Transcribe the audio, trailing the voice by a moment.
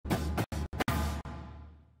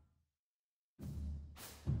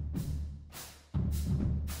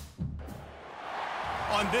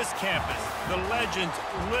On this campus, the legends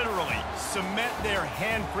literally cement their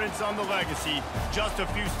handprints on the legacy just a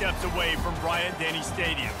few steps away from Bryant-Denny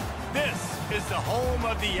Stadium. This is the home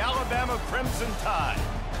of the Alabama Crimson Tide.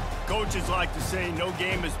 Coaches like to say no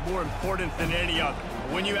game is more important than any other.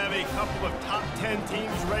 When you have a couple of top 10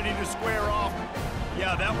 teams ready to square off,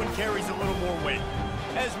 yeah, that one carries a little more weight.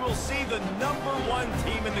 As we'll see the #1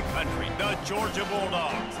 team in the country, the Georgia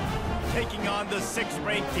Bulldogs, taking on the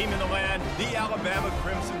 6th-ranked team in the land, the Alabama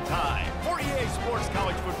Crimson Tide. For EA Sports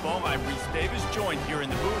College Football, I'm Reese Davis, joined here in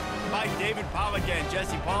the booth by David Pollack and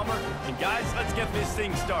Jesse Palmer. And guys, let's get this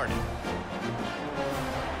thing started.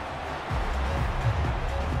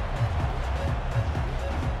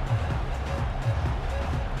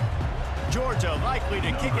 Georgia likely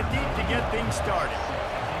to kick it deep to get things started.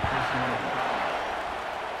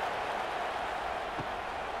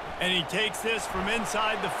 And he takes this from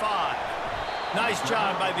inside the 5. Nice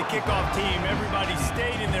job by the kickoff team. Everybody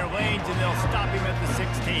stayed in their lanes, and they'll stop him at the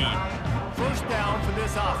 16. First down for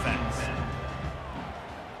this offense.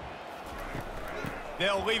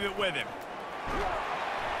 They'll leave it with him.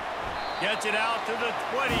 Gets it out to the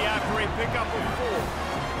 20 after a pickup of 4.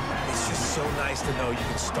 It's just so nice to know you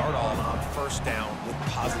can start off on first down with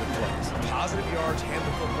positive plays. Positive yards, hand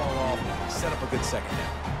the football off, set up a good second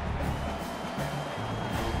down.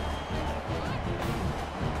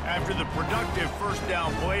 After the productive first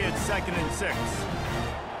down play, it's 2nd and 6.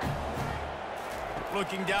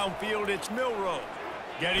 Looking downfield, it's Milroe.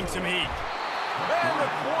 Getting some heat. And the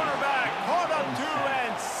quarterback caught up to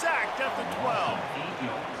and sacked at the 12.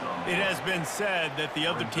 It has been said that the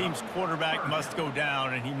other team's quarterback must go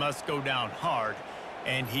down, and he must go down hard,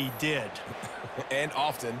 and he did. And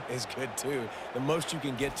often is good, too. The most you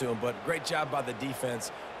can get to him, but great job by the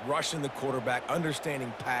defense, rushing the quarterback,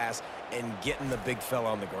 understanding pass, and getting the big fella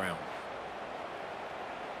on the ground.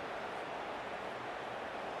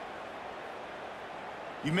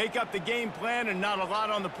 You make up the game plan, and not a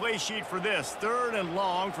lot on the play sheet for this. 3rd and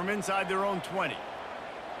long from inside their own 20.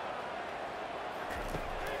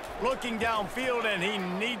 Looking downfield, and he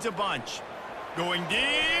needs a bunch. Going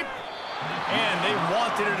deep. And they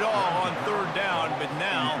wanted it all on 3rd down, but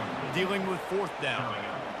now dealing with 4th down.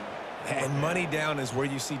 And money down is where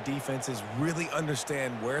you see defenses really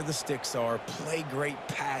understand where the sticks are, play great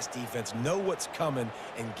pass defense, know what's coming,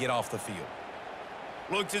 and get off the field.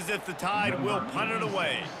 Looks as if the Tide will punt it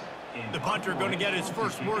away. The punter going to get his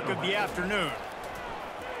first work of the afternoon.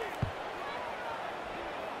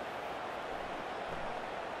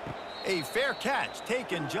 A fair catch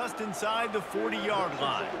taken just inside the 40-yard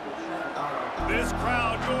line. This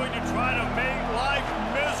crowd going to try to make life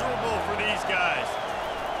miserable for these guys.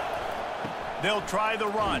 They'll try the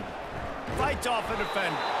run. Fights off a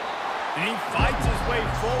defender. And he fights his way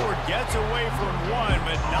forward, gets away from one,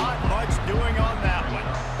 but not much doing on that one.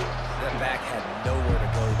 That back had nowhere to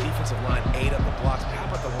go. The defensive line ate up the blocks. How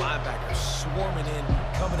about the linebackers swarming in,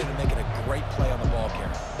 coming in and making a great play on the ball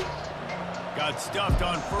carrier? Got stuffed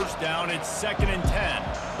on first down. It's 2nd and 10.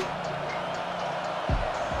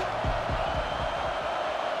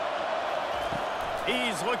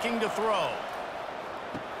 He's looking to throw.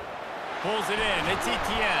 Pulls it in. It's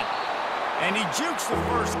Etienne. And he jukes the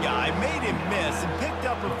first guy, made him miss, and picked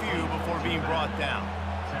up a few before being brought down.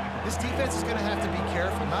 This defense is going to have to be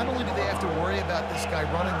careful. Not only do they have to worry about this guy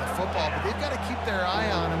running the football, but they've got to keep their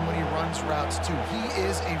eye on him when he runs routes, too. He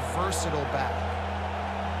is a versatile back.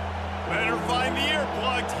 Better find the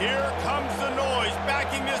earplugs. Here comes the noise,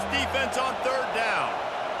 backing this defense on 3rd down.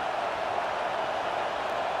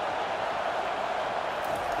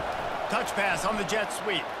 Touch pass on the jet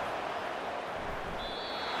sweep.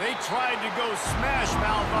 They tried to go smash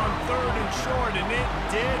mouth on 3rd and short, and it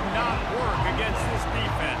did not work against this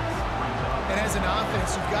defense. And as an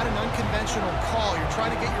offense, you've got an unconventional call. You're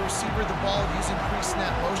trying to get your receiver the ball using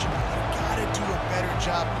pre-snap motion. You've got to do a better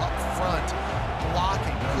job up front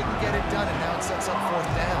blocking. Couldn't get it done, and now it sets up 4th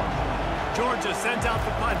down. Georgia sends out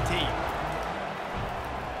the punt team.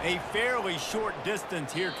 A fairly short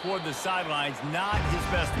distance here toward the sidelines, not his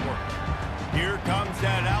best work. Here comes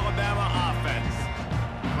that Alabama offense.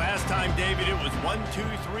 Last time, David, it was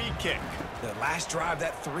 1-2-3 kick. The last drive,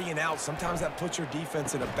 that 3 and out, sometimes that puts your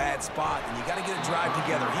defense in a bad spot, and you got to get a drive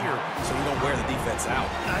together here so you don't wear the defense out.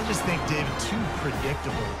 I just think, David, too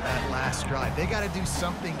predictable that last drive. They got to do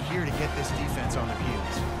something here to get this defense on their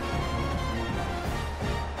heels.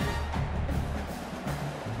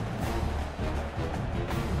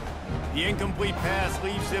 The incomplete pass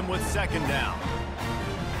leaves him with 2nd down.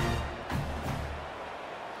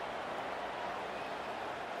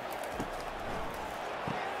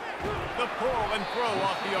 the pull and throw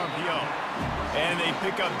off the RPO. And they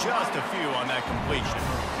pick up just a few on that completion.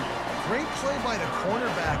 Great play by the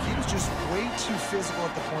cornerback. He was just way too physical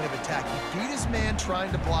at the point of attack. He beat his man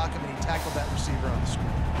trying to block him, and he tackled that receiver on the screen.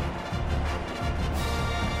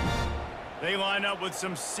 They line up with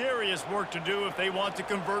some serious work to do if they want to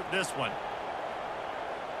convert this one.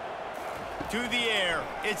 To the air,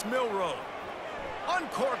 it's Milroe.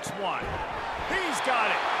 Uncorks one. He's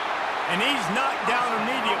got it. And he's knocked down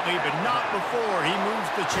immediately, but not before he moves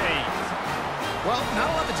the chains. Well, not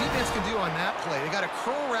a lot the defense can do on that play. They got a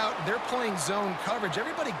curl route. They're playing zone coverage.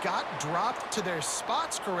 Everybody got dropped to their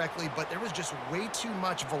spots correctly, but there was just way too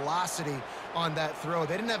much velocity on that throw.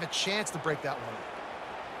 They didn't have a chance to break that one.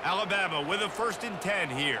 Alabama with a 1st and 10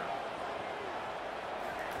 here.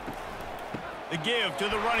 The give to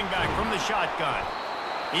the running back from the shotgun.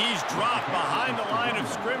 He's dropped behind the line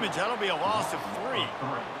of scrimmage. That'll be a loss of 3.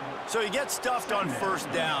 So he gets stuffed on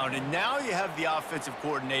 1st down, and now you have the offensive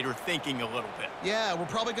coordinator thinking a little bit. Yeah, we're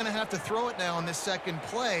probably going to have to throw it now on this second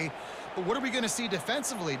play. But what are we going to see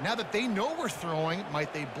defensively? Now that they know we're throwing,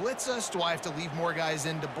 might they blitz us? Do I have to leave more guys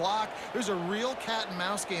in to block? There's a real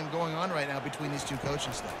cat-and-mouse game going on right now between these two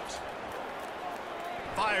coaching staffs.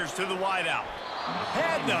 Fires to the wideout.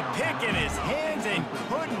 Had the pick in his hands and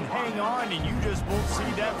couldn't hang on, and you just won't see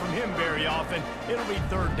that from him very often. It'll be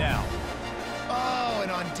 3rd down. Oh, and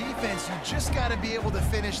on defense, you just got to be able to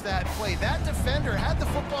finish that play. That defender had the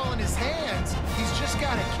football in his hands. He's just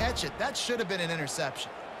got to catch it. That should have been an interception.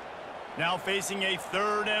 Now facing a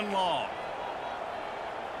 3rd and long.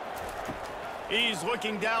 He's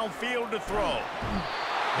looking downfield to throw.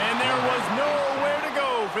 And there was nowhere to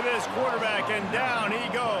go for this quarterback, and down he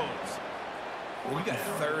goes. When you got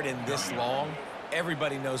 3rd and this long,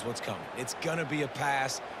 everybody knows what's coming. It's going to be a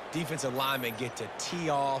pass. Defensive linemen get to tee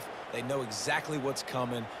off. They know exactly what's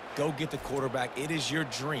coming. Go get the quarterback. It is your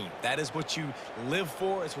dream. That is what you live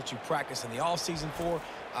for. It's what you practice in the offseason for.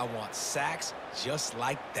 I want sacks just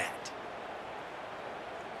like that.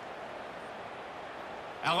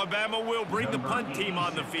 Alabama will bring the punt team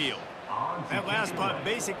on the field. That last punt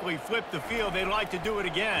basically flipped the field. They'd like to do it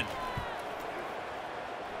again.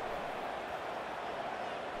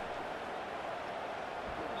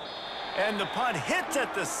 And the punt hits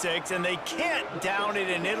at the 6, and they can't down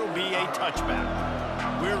it, and it'll be a touchback.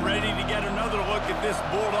 We're ready to get another look at this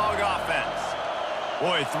Bulldog offense.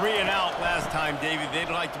 Boy, 3 and out last time, David.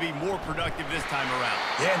 They'd like to be more productive this time around.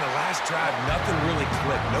 Yeah, in the last drive, nothing really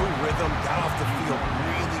clicked. No rhythm, got off the field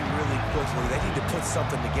really quickly. They need to put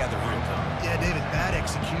something together here, Tom. Yeah, David, bad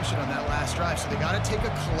execution on that last drive, so they got to take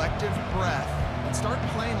a collective breath and start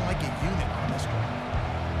playing like a unit on this one.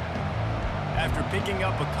 After picking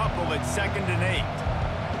up a couple at 2nd and 8.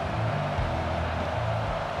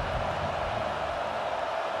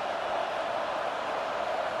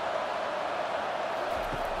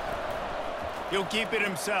 He'll keep it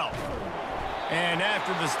himself. And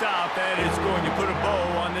after the stop, that is going to put a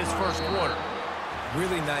bow on this 1st quarter.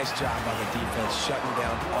 Really nice job by the defense shutting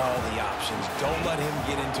down all the options. Don't let him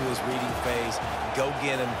get into his reading phase. Go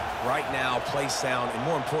get him right now, play sound, and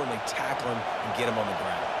more importantly, tackle him and get him on the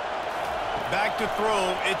ground. Back to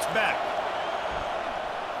throw, it's Beck.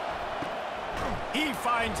 He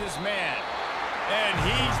finds his man. And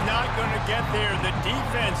he's not going to get there. The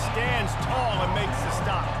defense stands tall and makes the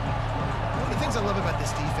stop. One of the things I love about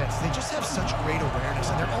this defense is they just have such great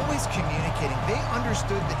awareness, and they're always communicating. They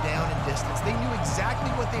understood the down and distance. They knew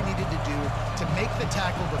exactly what they needed to do to make the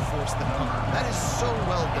tackle to force the number. That is so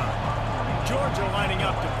well done. Georgia lining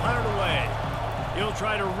up to punt it away. He'll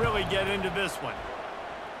try to really get into this one.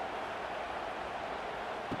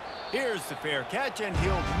 Here's the fair catch, and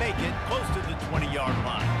he'll make it close to the 20-yard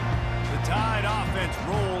line. The Tide offense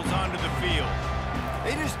rolls onto the field.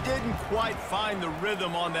 They just didn't quite find the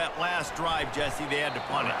rhythm on that last drive, Jesse. They had to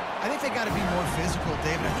punt it. I think they got to be more physical,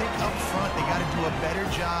 David. I think up front they got to do a better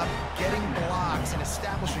job getting blocks and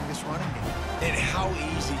establishing this running game. And how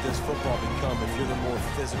easy does football become if you're the more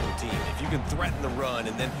physical team? If you can threaten the run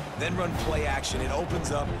and then run play action, it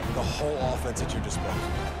opens up the whole offense at your disposal.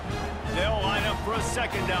 They'll line up for a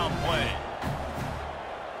 2nd down play.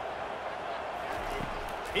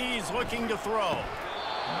 He's looking to throw.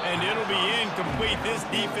 And it'll be incomplete. This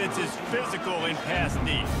defense is physical in pass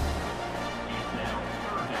deep.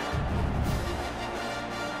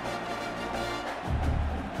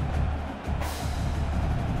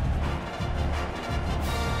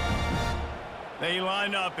 They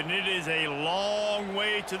line up, and it is a long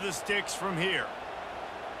way to the sticks from here.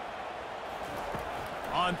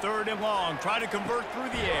 On 3rd and long, try to convert through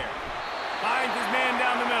the air. Finds his man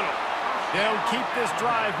down the middle. They'll keep this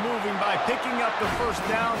drive moving by picking up the 1st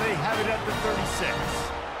down. They have it at the 36.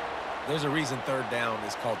 There's a reason third down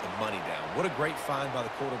is called the money down. What a great find by the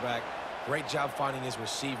quarterback. Great job finding his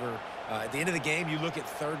receiver. At the end of the game, you look at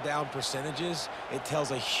third down percentages. It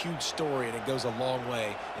tells a huge story, and it goes a long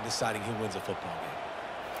way in deciding who wins a football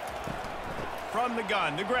game. From the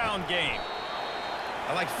gun, the ground game.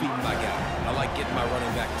 I like feeding my guy. I like getting my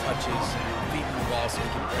running back touches, feeding the ball so he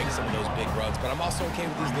can break some of those big runs. But I'm also okay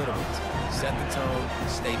with these little ones. Set the tone,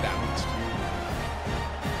 stay balanced.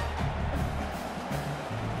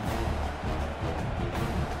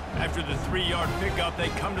 After the 3-yard pickup, they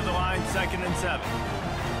come to the line, 2nd and 7.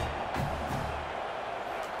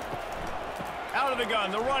 Out of the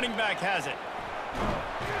gun, the running back has it.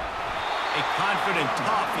 A confident,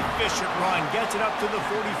 tough, efficient run gets it up to the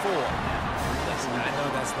 44. Listen, I know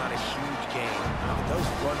that's not a huge game, but those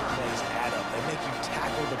run plays add up. They make you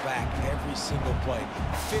tackle the back every single play.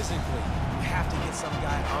 Physically, you have to get some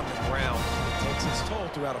guy on the ground. It takes its toll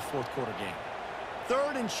throughout a fourth-quarter game.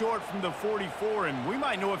 3rd and short from the 44, and we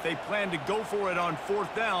might know if they plan to go for it on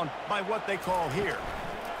 4th down by what they call here.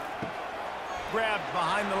 Grabbed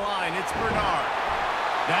behind the line, it's Bernard.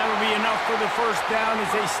 That'll be enough for the 1st down as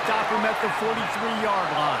they stop him at the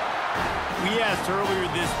 43-yard line. We asked earlier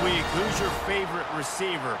this week, who's your favorite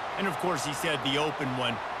receiver? And of course he said the open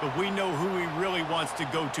one, but we know who he really wants to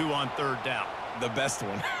go to on 3rd down. The best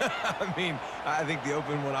one. I mean, I think the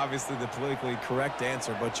open one, obviously the politically correct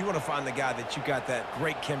answer, but you want to find the guy that you got that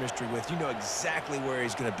great chemistry with. You know exactly where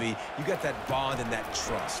he's going to be. You got that bond and that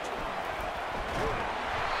trust.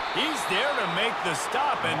 He's there to make the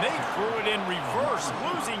stop, and they threw it in reverse,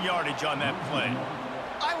 losing yardage on that play.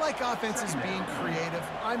 I like offenses being creative.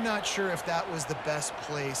 I'm not sure if that was the best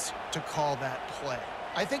place to call that play.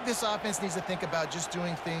 I think this offense needs to think about just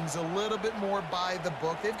doing things a little bit more by the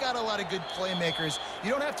book. They've got a lot of good playmakers.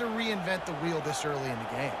 You don't have to reinvent the wheel this early in the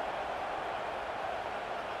game.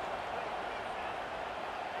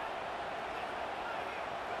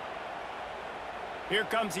 Here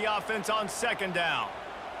comes the offense on 2nd down.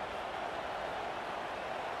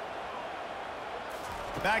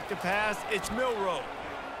 Back to pass, it's Milroe.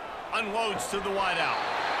 Unloads to the wideout.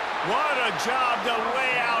 What a job to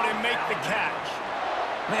lay out and make the catch.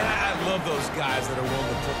 Man, I love those guys that are willing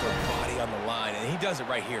to put their body on the line, and he does it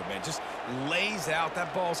right here, man. Just lays out.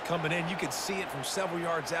 That ball's coming in. You can see it from several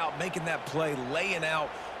yards out, making that play, laying out,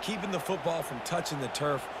 keeping the football from touching the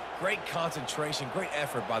turf. Great concentration, great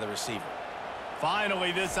effort by the receiver.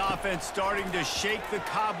 Finally, this offense starting to shake the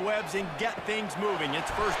cobwebs and get things moving.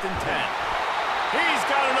 It's 1st and 10. He's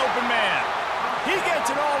got an open man. He gets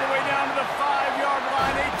it all the way down to the 5-yard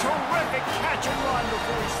line. A terrific catch and run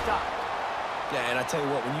before he stopped. Yeah, and I tell you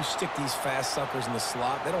what, when you stick these fast suckers in the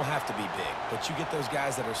slot, they don't have to be big. But you get those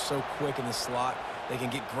guys that are so quick in the slot, they can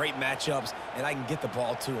get great matchups, and I can get the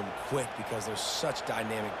ball to them quick because they're such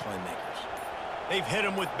dynamic playmakers. They've hit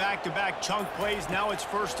him with back-to-back chunk plays. Now it's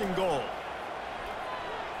 1st and goal.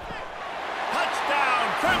 Touchdown,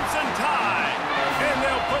 Crimson Tide! And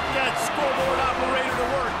they'll put that scoreboard operator to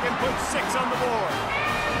work and put 6 on the board.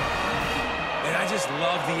 And I just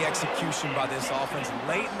love the execution by this offense.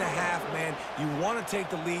 Late in the half, man, you want to take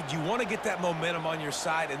the lead. You want to get that momentum on your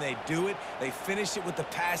side, and they do it. They finish it with the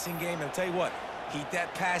passing game. And I'll tell you what, keep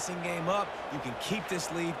that passing game up. You can keep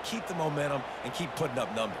this lead, keep the momentum, and keep putting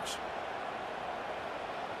up numbers.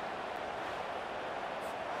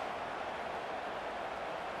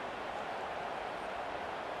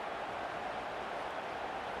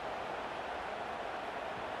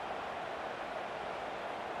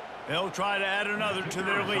 They'll try to add another to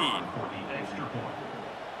their lead.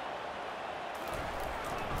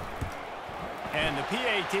 And the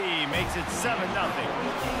PAT makes it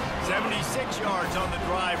 7-0. 76 yards on the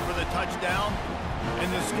drive for the touchdown.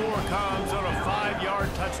 And the score comes on a 5-yard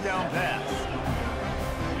touchdown pass.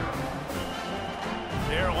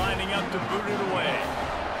 They're lining up to boot it away.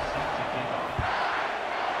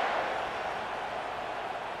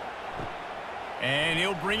 And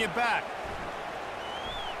he'll bring it back.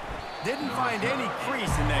 Didn't find any crease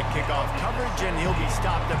in that kickoff coverage, and he'll be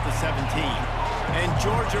stopped at the 17. And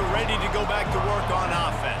Georgia ready to go back to work on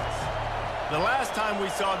offense. The last time we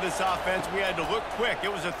saw this offense, we had to look quick. It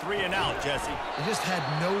was a 3-and-out, Jesse. They just had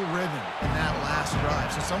no rhythm in that last drive.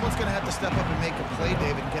 So someone's going to have to step up and make a play,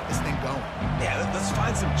 David, and get this thing going. Yeah, let's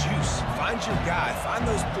find some juice. Find your guy. Find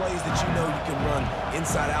those plays that you know you can run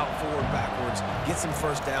inside out, forward, backwards. Get some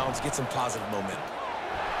 1st downs. Get some positive momentum.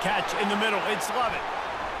 Catch in the middle. It's Lovett.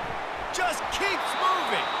 Just keeps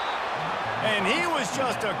moving. And he was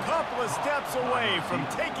just a couple of steps away from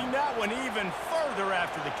taking that one even further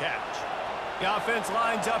after the catch. The offense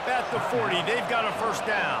lines up at the 40. They've got a 1st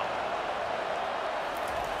down.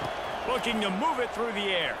 Looking to move it through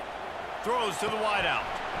the air. Throws to the wideout.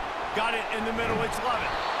 Got it in the middle, it's Lovett.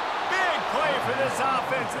 Big play for this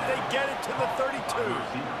offense as they get it to the 32.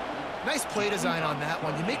 Nice play design on that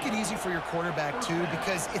one. You make it easy for your quarterback, too,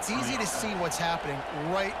 because it's easy to see what's happening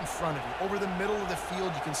right in front of you. Over the middle of the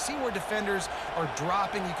field, you can see where defenders are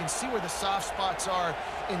dropping. You can see where the soft spots are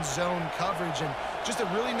in zone coverage. And just a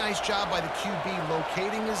really nice job by the QB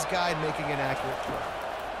locating his guy and making an accurate throw.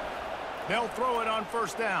 They'll throw it on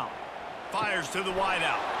first down. Fires to the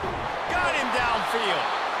wideout. Got him downfield.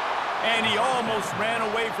 And he almost ran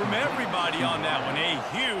away from everybody on that one. A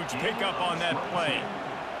huge pickup on that play.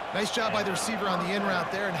 Nice job by the receiver on the in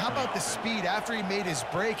route there. And how about the speed? After he made his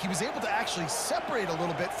break, he was able to actually separate a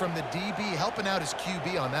little bit from the DB, helping out his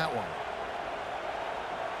QB on that one.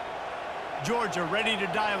 Georgia ready to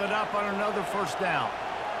dial it up on another first down.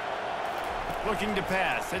 Looking to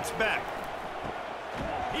pass. It's Beck.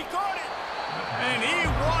 He caught it. And he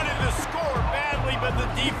wanted to score badly, but the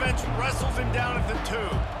defense wrestles him down at the 2.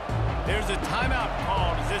 There's a timeout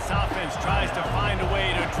called as this offense tries to find a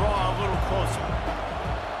way to draw a little closer.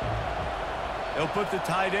 They'll put the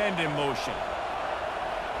tight end in motion.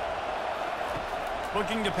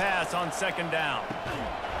 Looking to pass on second down.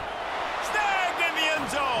 Snagged in the end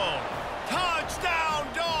zone. Touchdown,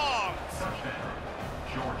 Dogs!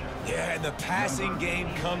 Yeah, and the passing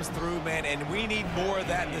game comes through, man, and we need more of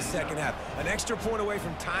that in the second half. An extra point away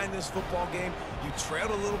from tying this football game. You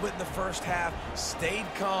trailed a little bit in the first half, stayed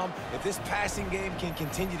calm. If this passing game can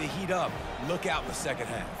continue to heat up, look out in the second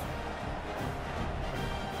half.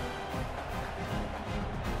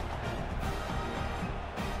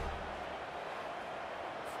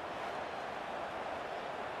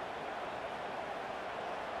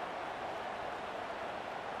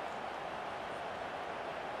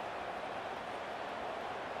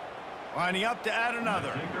 Lining up to add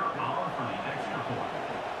another.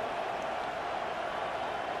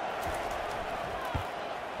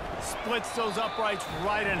 Splits those uprights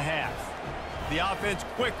right in half. The offense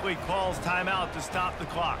quickly calls timeout to stop the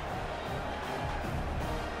clock.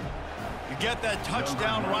 You get that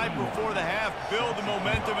touchdown right before the half, build the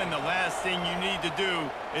momentum, and the last thing you need to do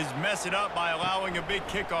is mess it up by allowing a big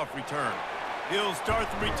kickoff return. He'll start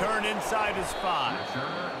the return inside his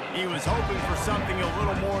 5. He was hoping for something a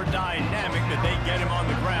little more dynamic, but they get him on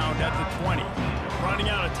the ground at the 20. Running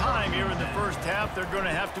out of time here in the first half, they're going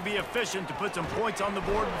to have to be efficient to put some points on the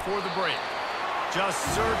board before the break. Just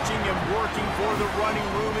searching and working for the running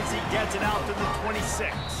room as he gets it out to the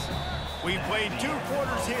 26. We've played 2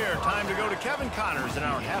 quarters here. Time to go to Kevin Connors in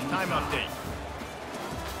our halftime update.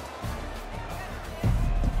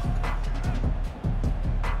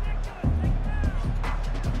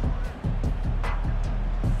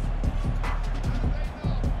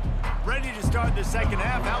 Start the second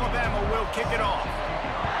half. Alabama will kick it off.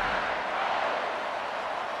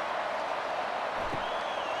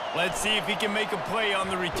 Let's see if he can make a play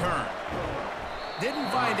on the return.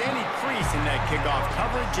 Didn't find any crease in that kickoff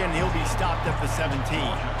coverage, and he'll be stopped at the 17.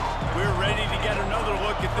 We're ready to get another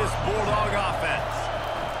look at this Bulldog offense.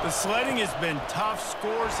 The sledding has been tough.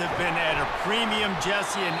 Scores have been at a premium,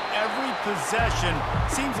 Jesse, and every possession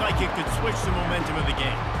seems like it could switch the momentum of the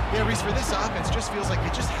game. Yeah, Reese, for this offense, just feels like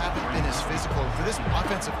they just haven't been as physical. For this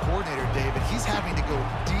offensive coordinator, David, he's having to go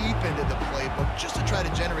deep into the playbook just to try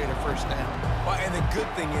to generate a first down. Well, and the good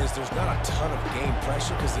thing is there's not a ton of game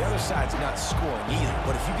pressure because the other side's not scoring either.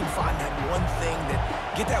 But if you can find that one thing,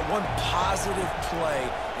 get that one positive play,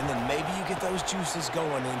 and then maybe you get those juices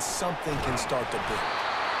going and something can start to build.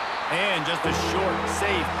 And just a short,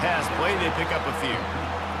 safe pass play, they pick up a few.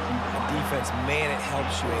 Defense, man, it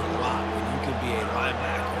helps you a lot when you can be a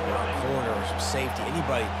linebacker or a corner or safety,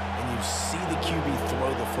 anybody, and you see the QB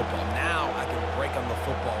throw the football. Now I can break on the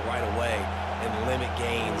football right away and limit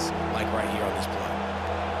gains like right here on this play.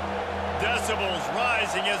 Decibels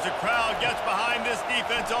rising as the crowd gets behind this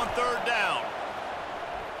defense on third down.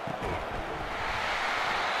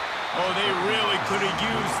 Oh, they really could have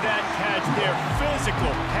used that catch there.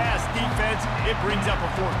 Physical pass defense. It brings up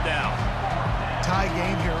a fourth down. Tie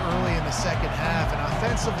game here early in the second half, and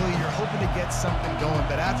offensively you're hoping to get something going,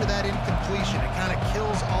 but after that incompletion it kind of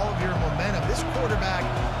kills all of your momentum. This quarterback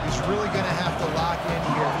is really going to have to lock in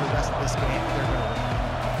here for the rest of this game if they're going to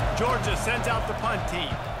win. Georgia sends out the punt team.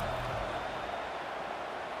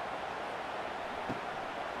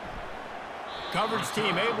 Coverage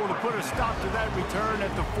team able to put a stop to that return at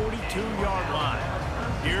the 42-yard line.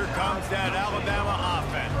 Here comes that Alabama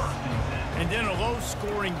offense. And in a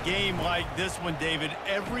low-scoring game like this one, David,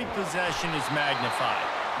 every possession is magnified.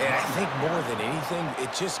 And I think more than anything,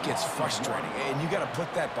 it just gets frustrating. And you got to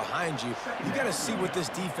put that behind you. You got to see what this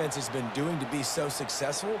defense has been doing to be so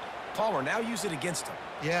successful. Palmer, now use it against him.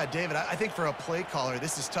 Yeah, David, I think for a play caller,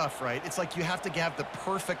 this is tough, right? It's like you have to have the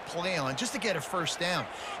perfect play on just to get a first down.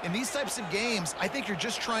 In these types of games, I think you're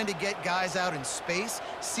just trying to get guys out in space,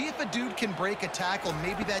 see if a dude can break a tackle.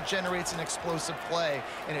 Maybe that generates an explosive play,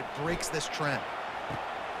 and it breaks this trend.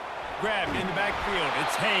 Grabbed in the backfield.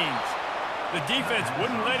 It's Haynes. The defense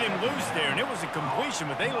wouldn't let him loose there, and it was a completion,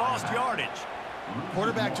 but they lost yardage.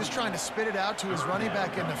 Quarterback just trying to spit it out to his running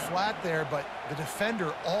back in the flat there, but the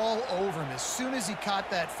defender all over him. As soon as he caught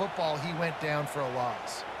that football, he went down for a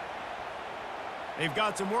loss. They've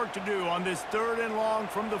got some work to do on this 3rd and long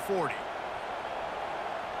from the 40.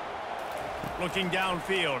 Looking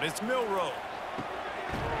downfield, it's Milroe.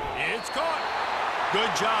 It's caught.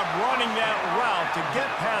 Good job running that route to get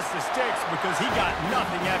past the sticks because he got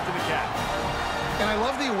nothing after the catch. And I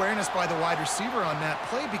love the awareness by the wide receiver on that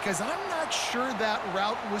play because I'm not sure that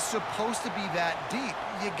route was supposed to be that deep.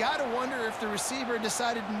 You got to wonder if the receiver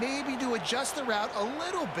decided maybe to adjust the route a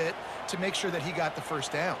little bit to make sure that he got the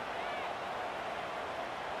first down.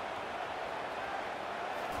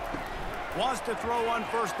 Wants to throw on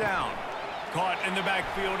 1st down. Caught in the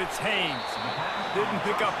backfield, it's Haynes. Didn't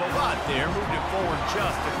pick up a lot there, moved it forward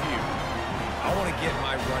just a few. I want to get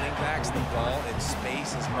my running backs the ball in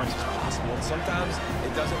space as much as possible. And sometimes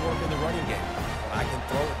it doesn't work in the running game. I can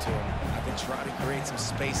throw it to him. I can try to create some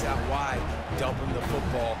space out wide, dump him the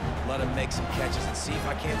football, let him make some catches, and see if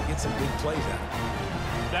I can't get some big plays out of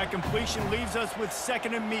him. That completion leaves us with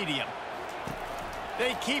 2nd and medium.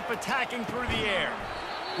 They keep attacking through the air.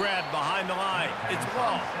 Grabbed behind the line. It's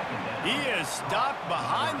Lowe. He is stopped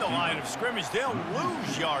behind the line of scrimmage. They'll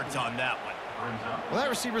lose yards on that one. Well, that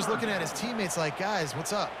receiver's looking at his teammates like, guys,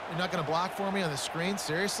 what's up? You're not going to block for me on the screen?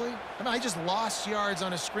 Seriously? I mean, I just lost yards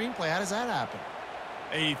on a screenplay. How does that happen?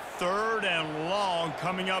 A 3rd and long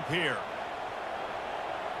coming up here.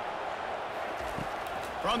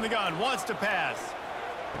 From the gun, wants to pass.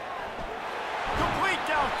 Complete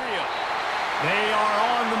downfield. They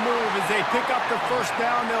are on the move as they pick up the 1st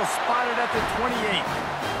down. They'll spot it at the 28.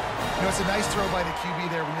 You know, it's a nice throw by the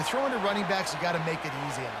QB there. When you're throwing to running backs, you got to make it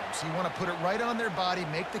easy on them. So you want to put it right on their body,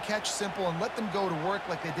 make the catch simple, and let them go to work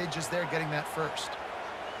like they did just there, getting that first.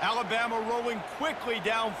 Alabama rolling quickly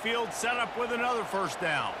downfield, set up with another 1st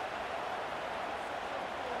down.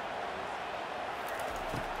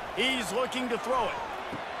 He's looking to throw it.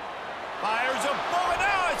 Fires a bullet.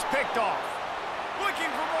 Now it's picked off. Looking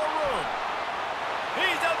for more room.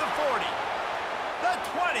 He's at the 40, the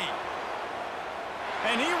 20,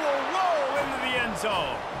 and he will roll into the end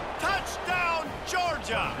zone. Touchdown,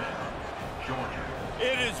 Georgia.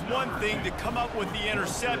 It is one thing to come up with the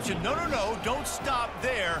interception. No, don't stop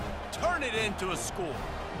there. Turn it into a score.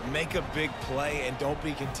 Make a big play and don't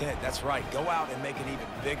be content. That's right. Go out and make an even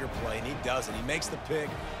bigger play, and he does it. He makes the pick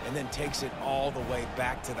and then takes it all the way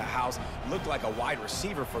back to the house. Looked like a wide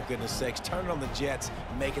receiver, for goodness sakes. Turn it on the Jets,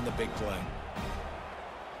 making the big play.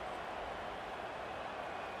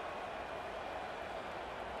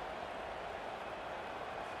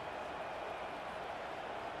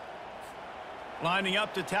 Lining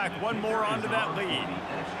up to tack one more onto that lead.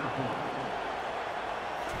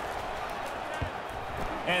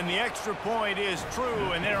 And the extra point is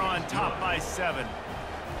true, and they're on top by 7.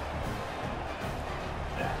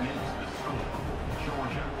 That makes the score.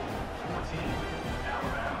 Georgia 14,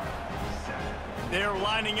 Alabama 7. They're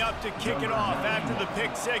lining up to kick it off after the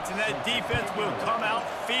pick 6, and that defense will come out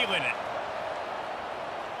feeling it.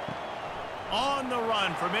 On the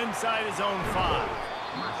run from inside his own 5.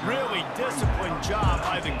 Really disciplined job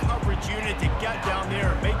by the coverage unit to get down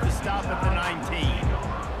there and make the stop at the 19.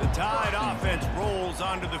 The Tide offense rolls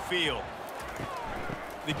onto the field.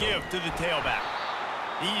 The give to the tailback.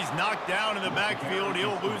 He's knocked down in the backfield.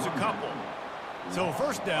 He'll lose a couple. So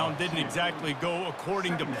 1st down didn't exactly go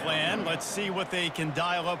according to plan. Let's see what they can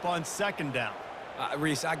dial up on 2nd down.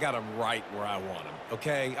 Reese, I got him right where I want him,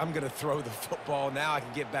 okay? I'm going to throw the football. Now I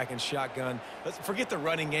can get back in shotgun. Let's forget the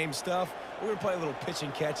running game stuff. We're going to play a little pitch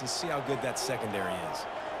and catch and see how good that secondary is.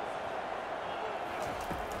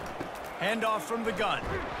 Handoff from the gun.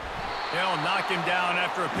 They'll knock him down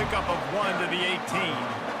after a pickup of 1 to the 18.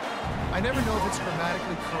 I never know if it's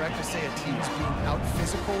grammatically correct to say a team's being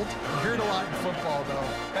out-physicaled. You hear it a lot in football, though.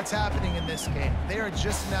 That's happening in this game. They are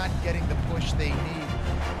just not getting the push they need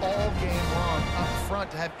all game long up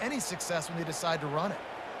front to have any success when they decide to run it.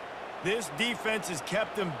 This defense has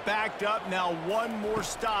kept them backed up. Now one more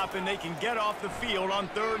stop, and they can get off the field on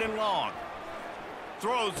 3rd and long.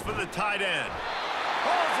 Throws for the tight end.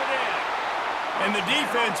 Pulls it in. And the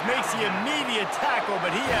defense makes the immediate tackle,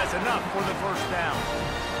 but he has enough for the 1st down.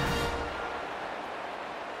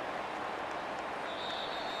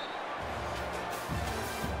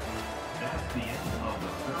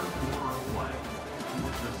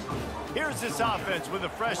 Here's this offense with a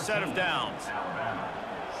fresh set of downs. Alabama,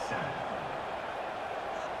 7.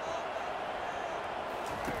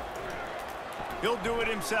 He'll do it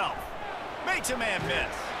himself. Makes a man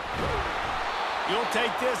miss. You'll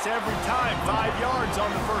take this every time. 5 yards on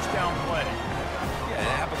the first down play. Yeah,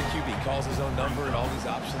 it happened to QB. Calls his own number and all these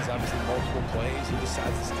options, obviously multiple plays. He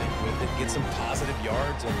decides to stick with it, get some positive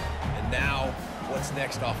yards, and now what's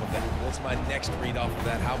next off of that? What's my next read off of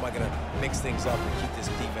that? How am I going to mix things up and keep this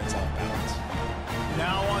defense off balance?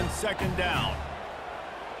 Now on second down.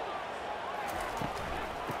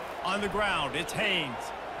 On the ground, it's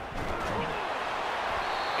Haynes.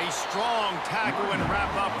 A strong tackle and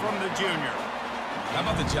wrap up from the junior. How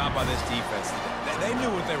about the job by this defense? They knew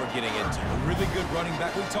what they were getting into. A really good running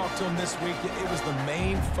back. We talked to him this week. It was the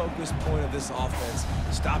main focus point of this offense,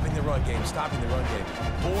 stopping the run game, stopping the run game.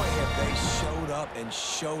 Boy, have they showed up and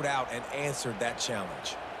showed out and answered that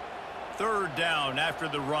challenge. Third down after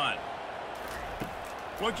the run.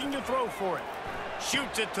 Looking to throw for it.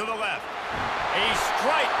 Shoots it to the left. A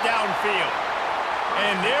strike downfield.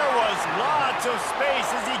 And there was lots of space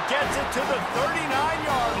as he gets it to the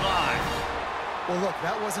 39-yard line. Well, look,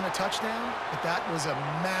 that wasn't a touchdown, but that was a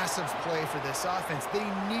massive play for this offense. They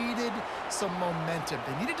needed some momentum.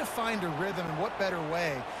 They needed to find a rhythm, and what better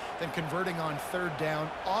way than converting on third down.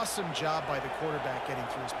 Awesome job by the quarterback getting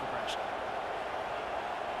through his progression.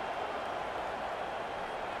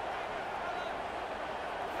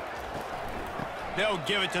 They'll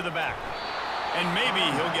give it to the back. And maybe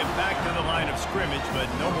he'll get back to the line of scrimmage, but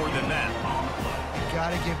no more than that. You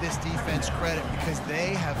got to give this defense credit because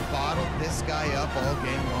they have bottled this guy up all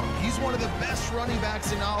game long. He's one of the best running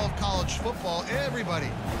backs in all of college football. Everybody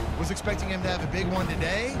was expecting him to have a big one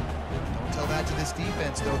today. Don't tell that to this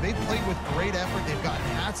defense, though. They've played with great effort. They've gotten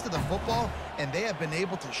hats to the football, and they have been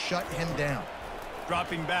able to shut him down.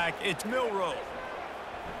 Dropping back, it's Milroe.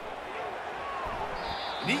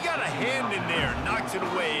 He got a hand in there, knocks it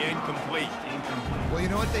away, incomplete. Well, you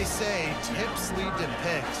know what they say, tips lead to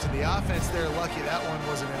picks. And the offense, they're lucky that one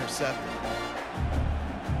wasn't intercepted.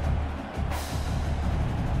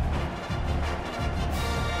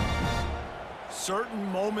 Certain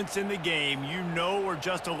moments in the game you know are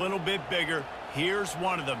just a little bit bigger. Here's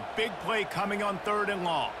one of them. Big play coming on third and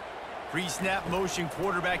long. Pre-snap motion,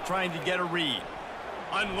 quarterback trying to get a read.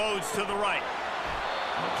 Unloads to the right.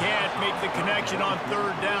 Can't make the connection on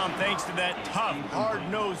third down thanks to that tough,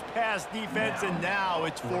 hard-nosed pass defense, and now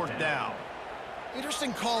it's fourth down.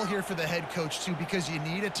 Interesting call here for the head coach, too, because you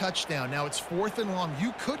need a touchdown. Now it's fourth and long.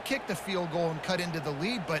 You could kick the field goal and cut into the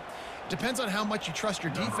lead, but it depends on how much you trust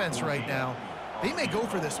your defense right now. They may go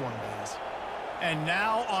for this one, guys. And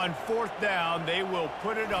now on fourth down, they will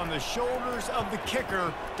put it on the shoulders of the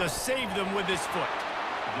kicker to save them with his foot.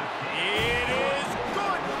 It is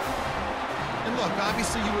good. And look,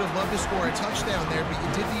 obviously you would have loved to score a touchdown there, but you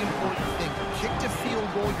did the important thing. Kicked a field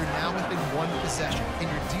goal, you're now within one possession. Can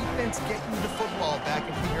your defense get you the football back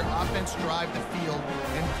and can your offense drive the field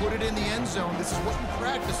and put it in the end zone? This is what you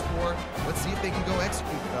practice for. Let's see if they can go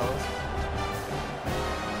execute, fellas.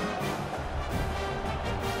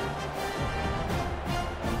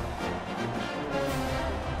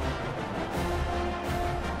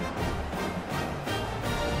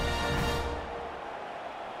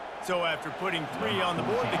 So after putting 3 on the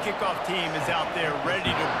board, the kickoff team is out there ready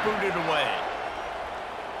to boot it away.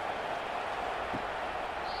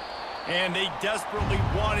 And they desperately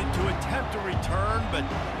wanted to attempt a return, but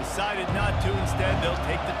decided not to. Instead, they'll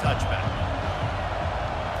take the touchback.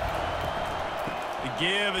 The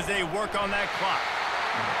give as they work on that clock.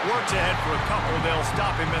 Works ahead for a couple. They'll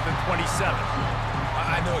stop him at the 27.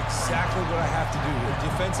 I know exactly what I have to do here.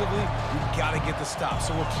 Defensively, we've got to get the stop.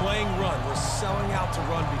 So we're playing run. We're selling out to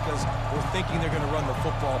run because we're thinking they're going to run the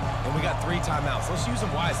football, and we got 3 timeouts. Let's use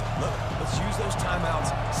them wisely. Look, let's use those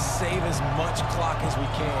timeouts, save as much clock as we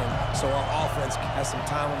can so our offense has some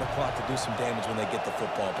time on the clock to do some damage when they get the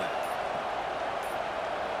football back.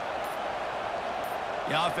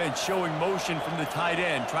 The offense showing motion from the tight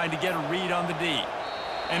end, trying to get a read on the D.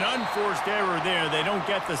 An unforced error there. They don't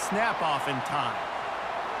get the snap off in time.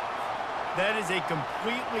 That is a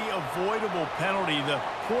completely avoidable penalty. The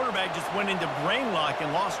quarterback just went into brain lock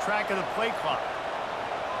and lost track of the play clock.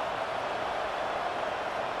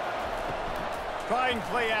 Trying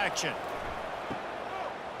play action.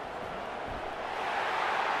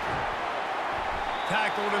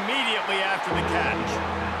 Tackled immediately after the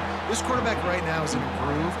catch. This quarterback right now is in a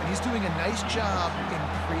groove, and he's doing a nice job in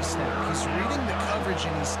pre-snap. He's reading the coverage,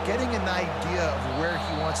 and he's getting an idea of where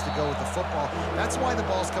he wants to go with the football. That's why the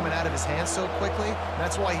ball's coming out of his hands so quickly.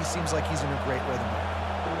 That's why he seems like he's in a great rhythm.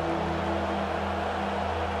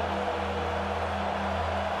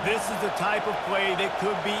 This is the type of play that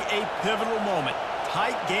could be a pivotal moment.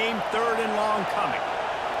 Tight game, 3rd and long coming.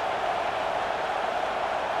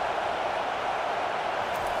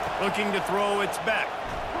 Looking to throw, it's back.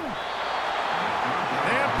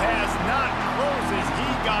 That pass not closes. He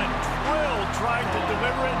got drilled trying to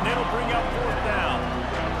deliver it, and it'll bring up 4th down.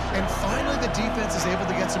 And finally, the defense is able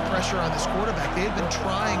to get some pressure on this quarterback. They've been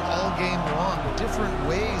trying all game long, different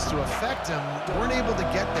ways to affect him. Weren't able to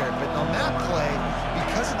get there, but on that play,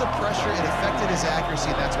 because of the pressure, it affected his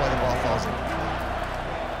accuracy, and that's why the ball falls in.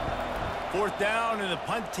 4th down, and the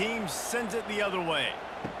punt team sends it the other way.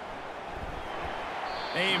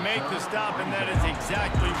 They make the stop, and that is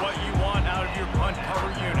exactly what you want out of your punt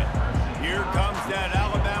cover unit. Here comes that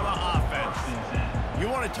Alabama offense. You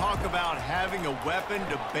want to talk about having a weapon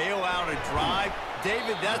to bail out a drive?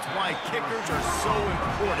 David, that's why kickers are so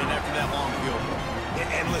important after that long field goal.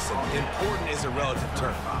 And listen, important is a relative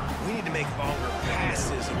term. We need to make longer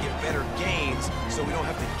passes and get better gains so we don't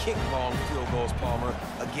have to kick long field goals, Palmer,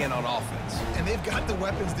 again on offense. And they've got the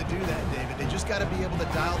weapons to do that, David. They just got to be able to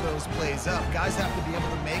dial those plays up. Guys have to be able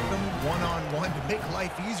to make them one-on-one to make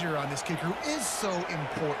life easier on this kicker who is so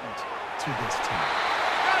important to this team.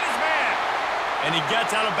 Got his man! And he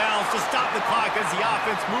gets out of bounds to stop the clock as the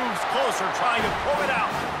offense moves closer, trying to pull it out.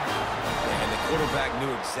 And the quarterback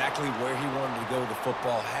knew exactly where he wanted to go with the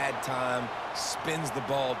football, had time, spins the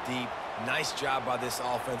ball deep. Nice job by this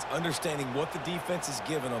offense, understanding what the defense is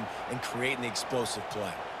giving them and creating the explosive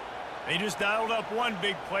play. They just dialed up one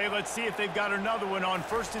big play. Let's see if they've got another one on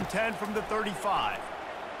 1st and 10 from the 35.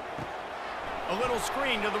 A little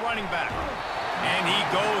screen to the running back. And he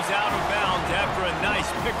goes out of bounds after a nice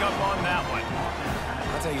pickup on that one.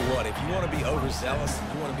 I'll tell you what, if you want to be overzealous,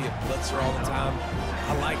 you want to be a blitzer all the time,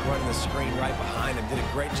 I like running the screen right behind him. Did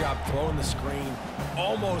a great job throwing the screen.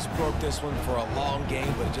 Almost broke this one for a long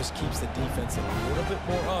game, but it just keeps the defense a little bit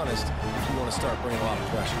more honest if you want to start bringing a lot of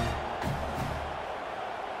pressure.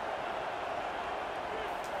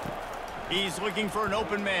 He's looking for an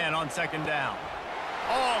open man on 2nd down.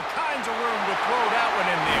 All kinds of room to throw that one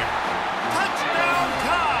in there. Touchdown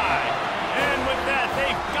tie! And with that,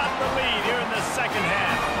 they've got the lead here in the 2nd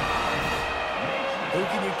half. Who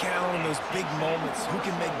can you count on in those big moments? Who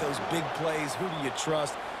can make those big plays? Who do you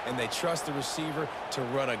trust? And they trust the receiver to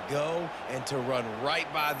run a go and to run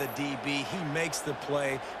right by the DB. He makes the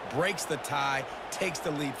play, breaks the tie, takes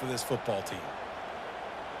the lead for this football team.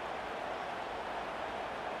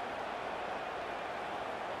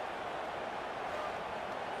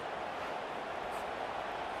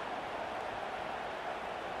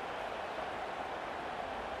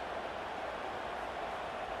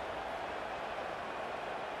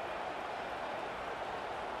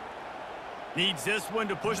 Needs this one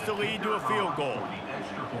to push the lead to a field goal.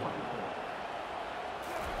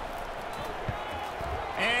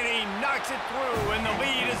 And he knocks it through, and the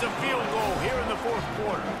lead is a field goal here in the 4th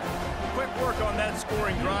quarter. Quick work on that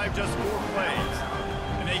scoring drive, just 4 plays.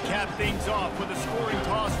 And they cap things off with a scoring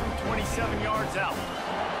toss from 27 yards out.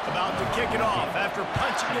 About to kick it off after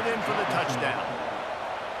punching it in for the touchdown.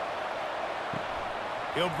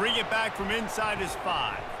 He'll bring it back from inside his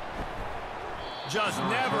 5. Just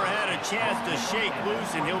never had a chance to shake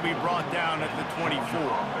loose, and he'll be brought down at the 24.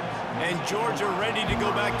 And Georgia ready to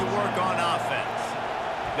go back to work on offense.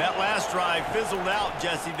 That last drive fizzled out,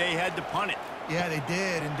 Jesse. They had to punt it. Yeah, they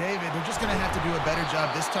did. And, David, they're just going to have to do a better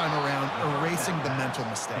job this time around erasing the mental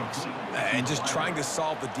mistakes. And just trying to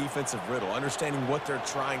solve the defensive riddle, understanding what they're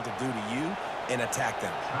trying to do to you and attack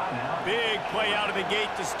them. Big play out of the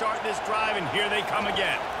gate to start this drive, and here they come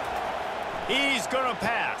again. He's going to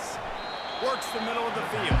pass. Works the middle of the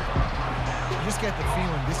field. You just get the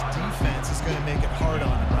feeling this defense is going to make it hard on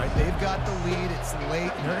them, right? They've got the lead, it's late,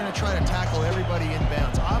 and they're going to try to tackle everybody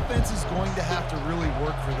inbounds. Offense is going to have to really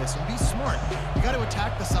work for this and be smart. You got to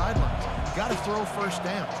attack the sidelines. You got to throw 1st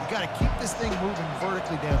down. You got to keep this thing moving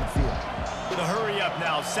vertically down the field. The hurry up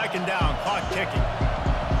now, 2nd down, clock ticking.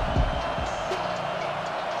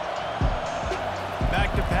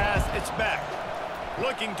 Back to pass, it's back.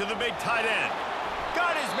 Looking to the big tight end.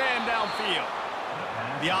 Got his man downfield.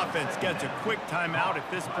 The offense gets a quick timeout at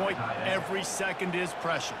this point. Every second is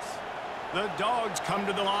precious. The Dogs come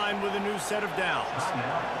to the line with a new set of downs.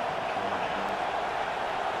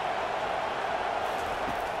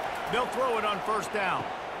 They'll throw it on 1st down.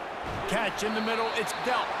 Catch in the middle, it's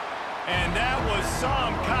dealt. And that was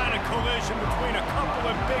some kind of collision between a couple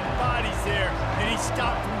of big bodies there, and he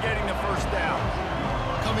stopped from getting the 1st down.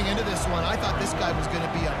 Coming into this one, I thought this guy was going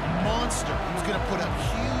to be a monster. He was going to put up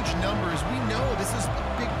huge numbers. We know this is a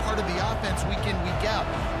big part of the offense week in, week out.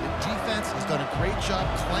 The defense has done a great job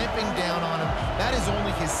clamping down on him. That is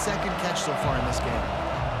only his 2nd catch so far in this game.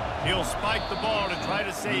 He'll spike the ball to try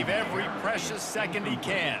to save every precious second he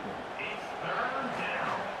can.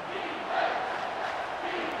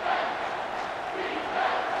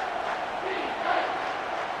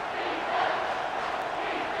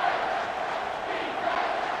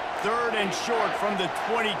 Third and short from the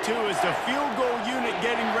 22. Is the field goal unit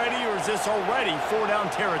getting ready, or is this already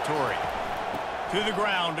four-down territory? To the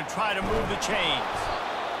ground to try to move the chains.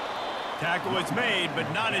 Tackle is made, but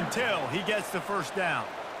not until he gets the first down.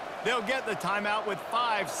 They'll get the timeout with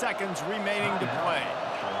 5 seconds remaining to play.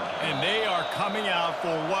 And they are coming out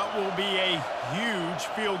for what will be a huge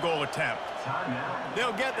field goal attempt.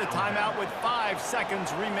 They'll get the timeout with 5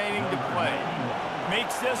 seconds remaining to play.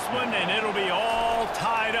 Makes this one, and it'll be all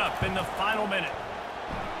tied up in the final minute.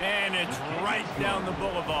 And it's right down the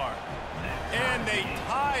boulevard. And they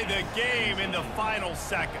tie the game in the final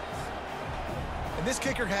seconds. And this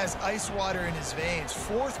kicker has ice water in his veins.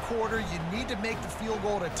 Fourth quarter, you need to make the field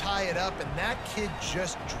goal to tie it up, and that kid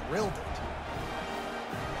just drilled it.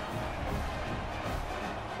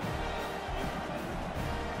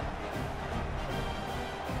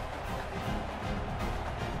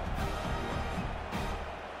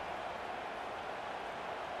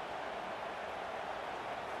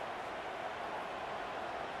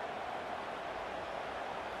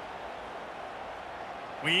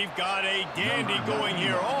 We've got a dandy going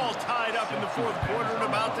here, all tied up in the fourth quarter and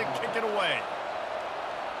about to kick it away.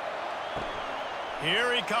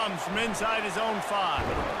 Here he comes from inside his own 5.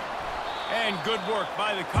 And good work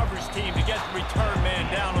by the coverage team to get the return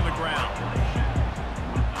man down on the ground.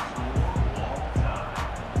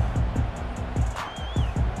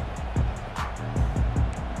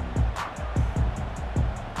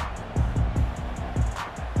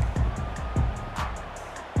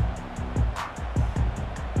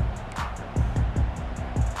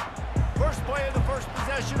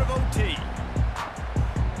 Of OT.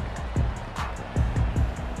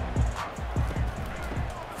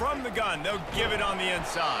 From the gun, they'll give it on the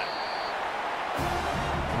inside.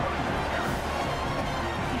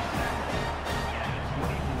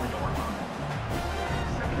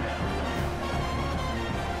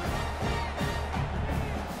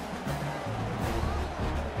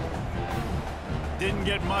 Didn't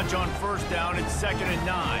get much on first down. It's 2nd and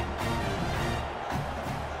 9.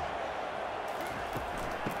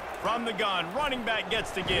 From the gun, running back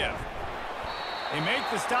gets to give. They make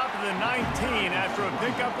the stop at the 19 after a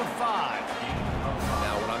pickup of 5.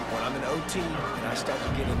 Now, when I'm in OT and I start to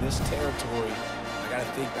get in this territory,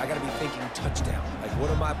 I gotta be thinking touchdown. Like, what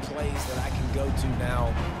are my plays that I can go to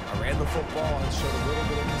now? I ran the football and showed a little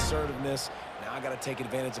bit of conservativeness. Now I gotta take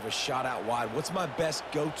advantage of a shot out wide. What's my best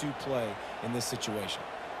go-to play in this situation?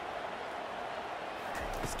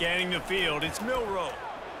 Scanning the field, it's Milroe.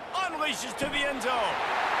 Unleashes to the end zone.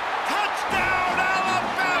 Touchdown,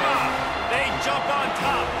 Alabama! They jump on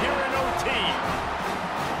top here in OT.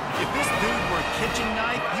 If this dude were a kitchen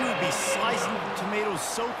knife, you would be slicing tomatoes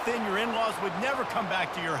so thin your in-laws would never come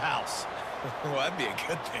back to your house. Well, that'd be a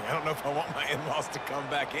good thing. I don't know if I want my in-laws to come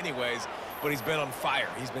back anyways, but he's been on fire.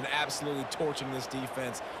 He's been absolutely torching this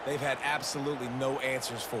defense. They've had absolutely no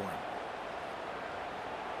answers for him.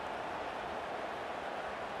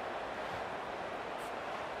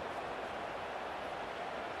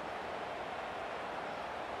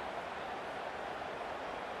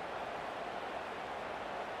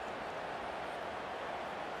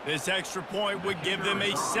 This extra point would give them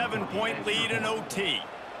a 7-point lead in OT.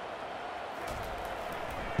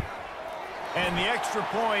 And the extra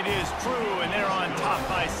point is true, and they're on top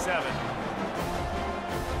by 7.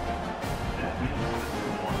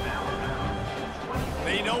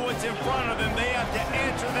 They know what's in front of them. They have to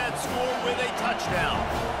answer that score with a touchdown.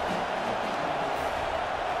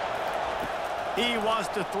 He wants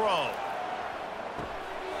to throw.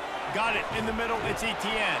 Got it in the middle. It's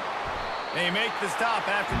Etienne. They make the stop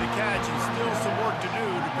after the catch, and still some work to do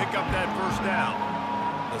to pick up that first down.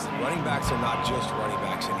 Listen, running backs are not just running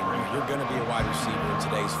backs anymore. You're going to be a wide receiver in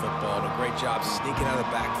today's football. And a great job sneaking out of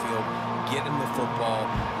the backfield, getting the football,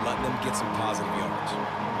 letting them get some positive yards.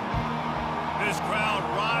 This crowd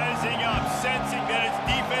rising up, sensing that its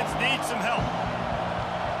defense needs some help.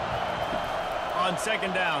 On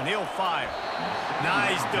 2nd down, he'll fire.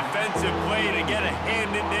 Nice defensive play to get a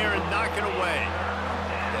hand in there and knock it away.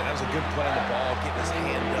 That was a good play on the ball, getting his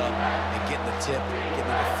hand up and getting the tip, getting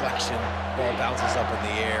the deflection. Ball bounces up in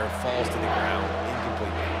the air, falls to the ground,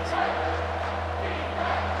 incomplete pass.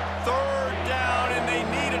 3rd down, and they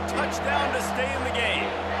need a touchdown to stay in the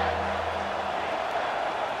game.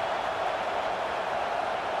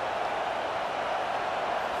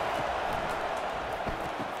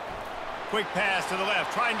 Quick pass to the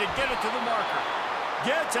left, trying to get it to the marker.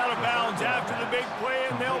 Gets out of bounds after the big play,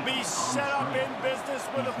 and they'll be set up in business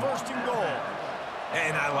with a 1st and goal.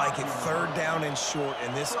 And I like it. 3rd down and short,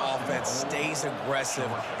 and this offense stays aggressive.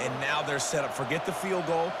 And now they're set up. Forget the field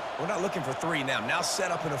goal. We're not looking for 3 now. Now set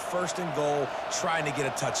up in a 1st and goal, trying to get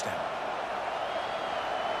a touchdown.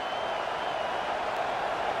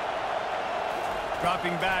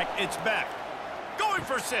 Dropping back, it's Beck. Going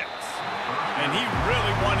for 6. And he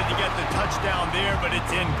really wanted to get the touchdown there, but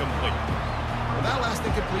it's incomplete. Well, that last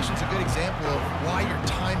incompletion is a good example of why your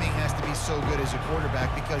timing has to be so good as a quarterback,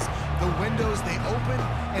 because the windows, they open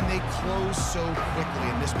and they close so quickly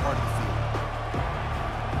in this part of the field.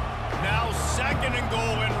 Now 2nd and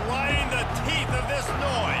goal, and right in the teeth of this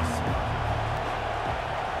noise.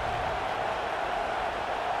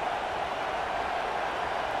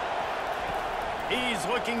 He's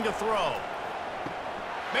looking to throw.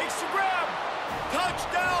 Makes the grab.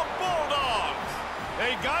 Touchdown, Bulldogs.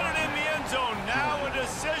 They got it in the end zone. Now a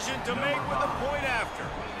decision to make with a point after.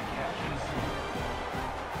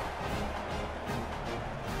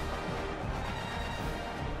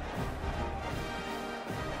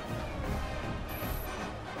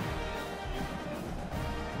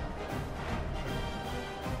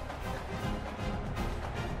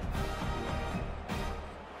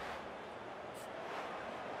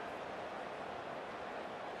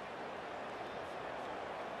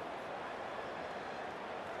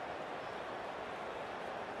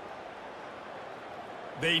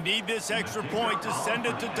 They need this extra point to send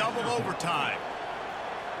it to double overtime.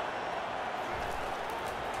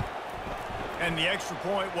 And the extra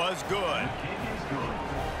point was good.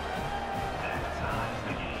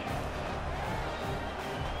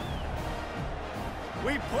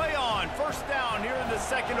 We play on 1st down here in the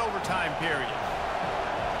 2nd overtime period.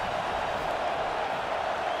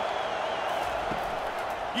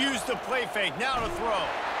 Use the play fake, now to throw.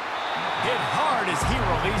 Hit hard as he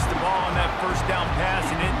released the ball on that 1st down pass,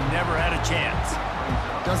 and it never had a chance.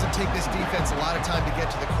 Doesn't take this defense a lot of time to get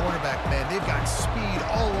to the quarterback, man. They've got speed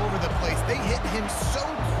all over the place. They hit him so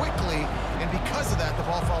quickly, and because of that, the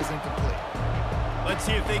ball falls incomplete. Let's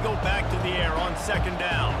see if they go back to the air on 2nd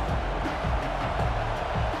down.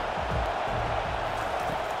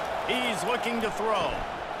 He's looking to throw.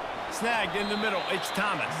 Snagged in the middle, it's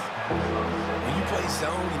Thomas. When you play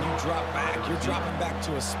zone and you drop back, you're dropping back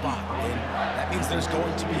to a spot. And that means there's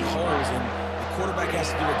going to be holes, and the quarterback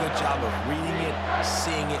has to do a good job of reading it,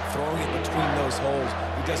 seeing it, throwing it between those holes.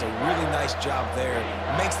 He does a really nice job there.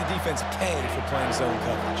 Makes the defense pay for playing zone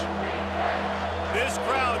coverage. This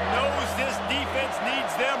crowd knows this defense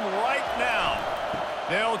needs them right now.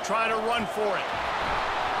 They'll try to run for it.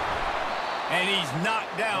 And he's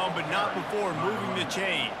knocked down, but not before moving the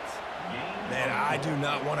chains. Man, I do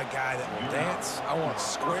not want a guy that will dance. I want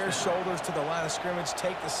square shoulders to the line of scrimmage,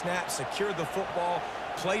 take the snap, secure the football,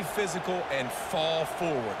 play physical, and fall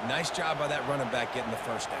forward. Nice job by that running back getting the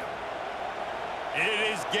 1st down.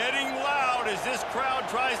 It is getting loud as this crowd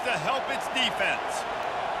tries to help its defense.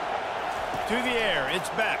 To the air, it's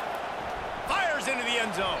Beck. Fires into the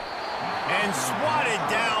end zone. And swatted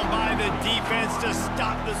down by the defense to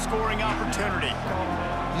stop the scoring opportunity.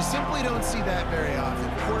 You simply don't see that very often.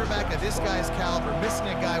 A quarterback of this guy's caliber missing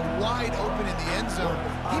a guy wide open in the end zone.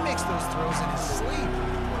 He makes those throws in his sleep.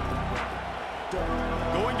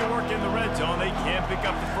 Going to work in the red zone, they can't pick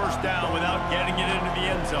up the 1st down without getting it into the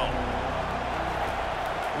end zone.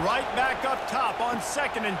 Right back up top on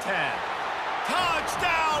 2nd and 10.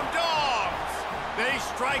 Touchdown, Dogs! They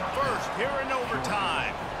strike first here in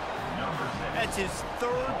overtime. That's his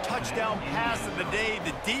 3rd touchdown pass of the day.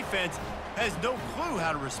 The defense has no clue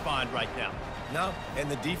how to respond right now. No, and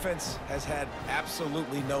the defense has had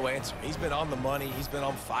absolutely no answer. He's been on the money. He's been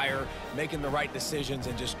on fire, making the right decisions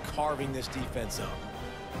and just carving this defense up.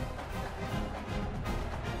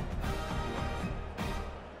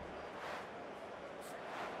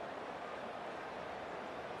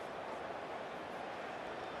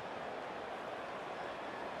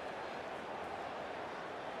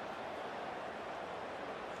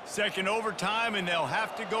 Second overtime, and they'll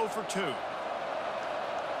have to go for 2.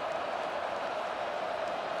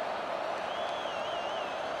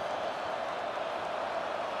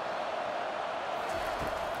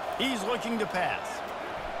 He's looking to pass.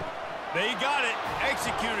 They got it,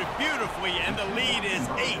 executed beautifully, and the lead is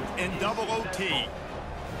 8 in double OT.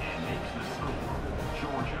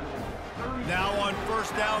 Now on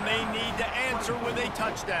 1st down, they need to answer with a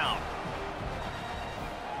touchdown.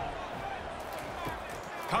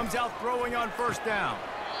 Comes out throwing on 1st down.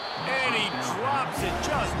 And he drops it,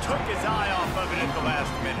 just took his eye off of it at the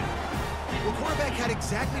last minute. Well, quarterback had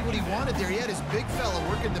exactly what he wanted there. He had his big fella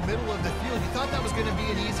work in the middle of the field. You thought that was going to be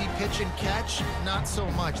an easy pitch and catch? Not so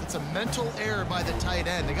much. It's a mental error by the tight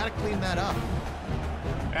end. They got to clean that up.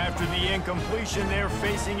 After the incompletion, they're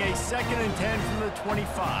facing a 2nd and 10 from the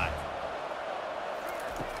 25.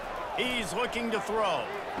 He's looking to throw.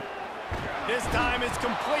 This time it's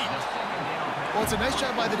complete. Well, it's a nice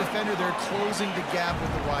job by the defender there closing the gap with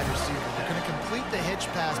the wide receiver. They're going to complete the hitch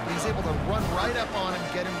pass, but he's able to run right up on him,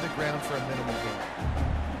 get him to the ground for a minimal gain.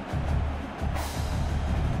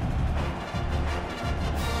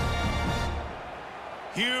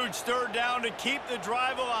 Huge 3rd down to keep the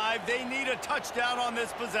drive alive. They need a touchdown on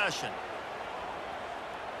this possession.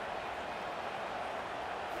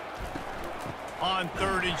 On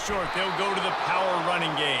 3rd and short, they'll go to the power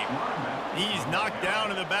running game. He's knocked down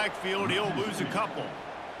in the backfield. He'll lose a couple.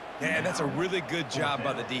 Yeah, that's a really good job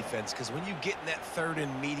by the defense, because when you get in that 3rd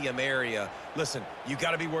and medium area, listen, you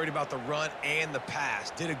got to be worried about the run and the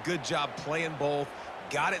pass. Did a good job playing both,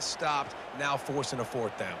 got it stopped, now forcing a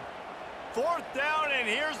 4th down. 4th down, and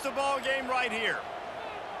here's the ball game right here.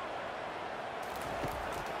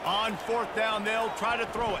 On 4th down, they'll try to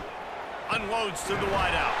throw it. Unloads to the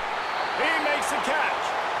wideout. He makes the catch.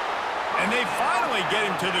 And they finally get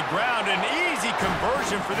him to the ground. An easy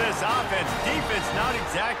conversion for this offense. Defense not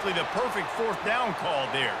exactly the perfect 4th down call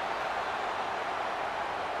there.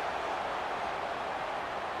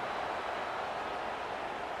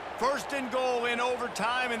 First and goal in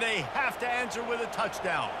overtime, and they have to answer with a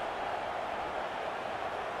touchdown.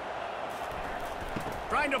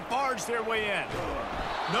 Trying to barge their way in.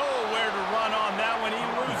 Nowhere to run on that one.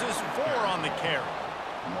 He loses 4 on the carry.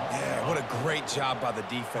 Yeah, what a great job by the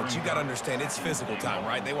defense. You got to understand, it's physical time,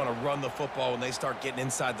 right? They want to run the football when they start getting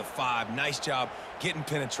inside the 5. Nice job getting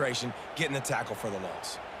penetration, getting the tackle for the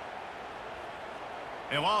loss.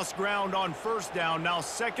 They lost ground on 1st down. Now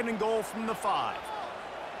 2nd and goal from the 5.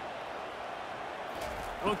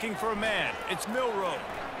 Looking for a man. It's Milroe.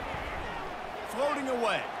 Floating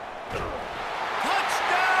away.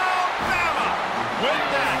 Touchdown, Bama! With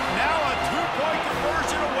that, now a 2-point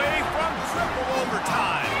conversion away from triple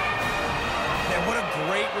overtime. Man, what a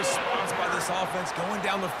great response by this offense. Going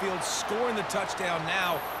down the field, scoring the touchdown.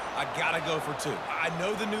 Now, I got to go for 2. I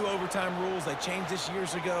know the new overtime rules. They changed this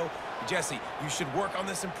years ago. Jesse, you should work on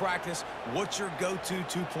this in practice. What's your go-to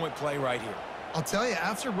 2-point play right here? I'll tell you,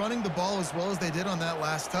 after running the ball as well as they did on that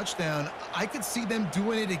last touchdown, I could see them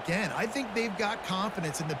doing it again. I think they've got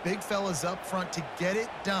confidence in the big fellas up front to get it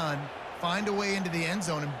done, find a way into the end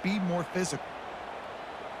zone, and be more physical.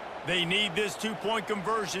 They need this 2-point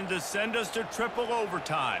conversion to send us to triple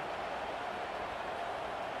overtime.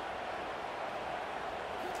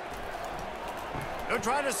 They'll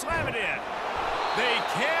try to slam it in. They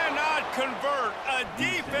cannot convert. A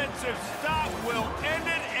defensive stop will end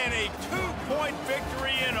it in a 2-point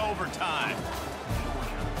victory in overtime.